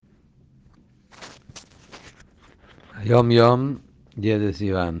Yom Yom, 10 de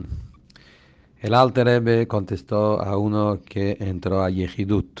Sivan. El Alter Rebbe contestó a uno que entró a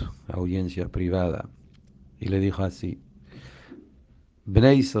Yehidut, audiencia privada, y le dijo así: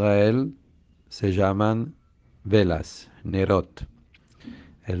 Bnei Israel se llaman velas, Nerot.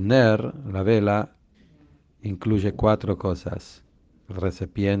 El Ner, la vela, incluye cuatro cosas: el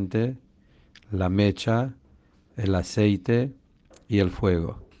recipiente, la mecha, el aceite y el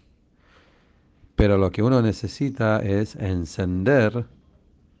fuego. Pero lo que uno necesita es encender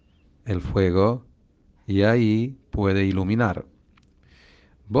el fuego y ahí puede iluminar.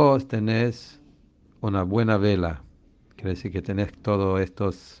 Vos tenés una buena vela, quiere decir que tenés todos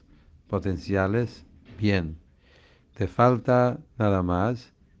estos potenciales bien. Te falta nada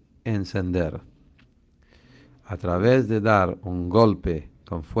más encender. A través de dar un golpe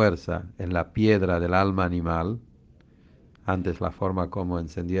con fuerza en la piedra del alma animal, antes la forma como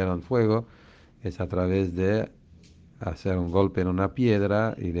encendieron fuego es a través de hacer un golpe en una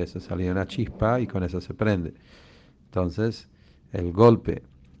piedra y de eso salía una chispa y con eso se prende. Entonces, el golpe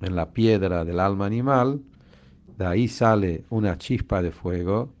en la piedra del alma animal, de ahí sale una chispa de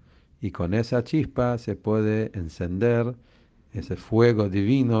fuego y con esa chispa se puede encender ese fuego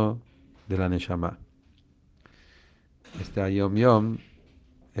divino de la Neshama. Este Yom Yom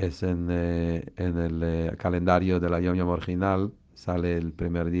es en el calendario de la Yom Yom original, sale el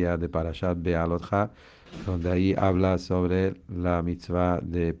primer día de Parashat Be'alotcha, donde ahí habla sobre la mitzvah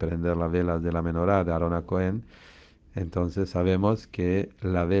de prender las velas de la menorá de Aarón Cohen. Entonces sabemos que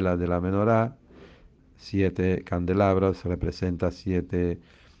la vela de la menorá, 7 candelabros, representa 7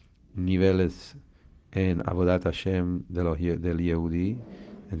 niveles en Avodat Hashem del Yehudi.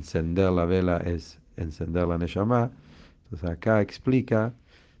 Encender la vela es encender la Neshama. Entonces acá explica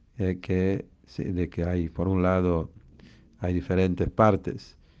que, sí, de que hay, por un lado, hay diferentes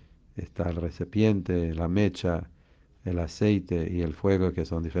partes. Está el recipiente, la mecha, el aceite y el fuego, que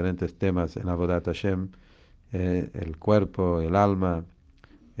son diferentes temas en Avodat Hashem. El cuerpo, el alma,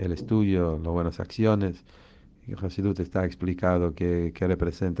 el estudio, las buenas acciones. En Hasidut está explicado qué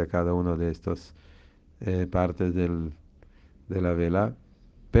representa cada uno de estos partes de la vela,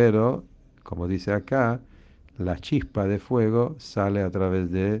 pero, como dice acá, la chispa de fuego sale a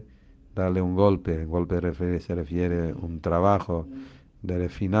través de darle un golpe. El golpe se refiere a un trabajo de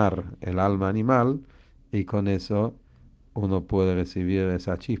refinar el alma animal y con eso uno puede recibir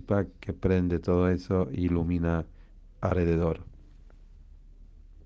esa chispa que prende todo eso e ilumina alrededor.